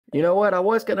You know what? I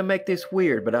was going to make this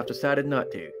weird, but I've decided not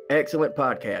to. Excellent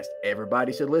podcast.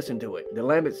 Everybody should listen to it. The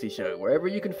Lambency Show, wherever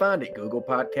you can find it. Google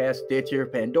Podcast, Stitcher,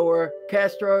 Pandora,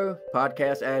 Castro,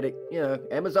 Podcast Addict,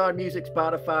 Amazon Music,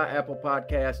 Spotify, Apple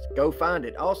Podcasts. Go find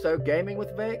it. Also, Gaming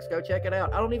with Vex, go check it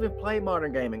out. I don't even play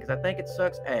modern gaming because I think it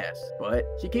sucks ass. But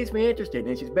she keeps me interested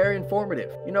and she's very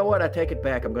informative. You know what? I take it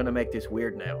back. I'm going to make this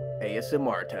weird now.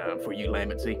 ASMR time for you,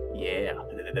 Lambency. Yeah,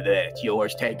 it's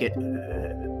yours. Take it.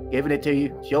 Giving it to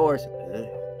you. It's yours.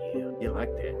 Yeah, you like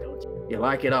that, don't you? You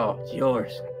like it all. It's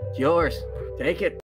yours. It's yours. Take it.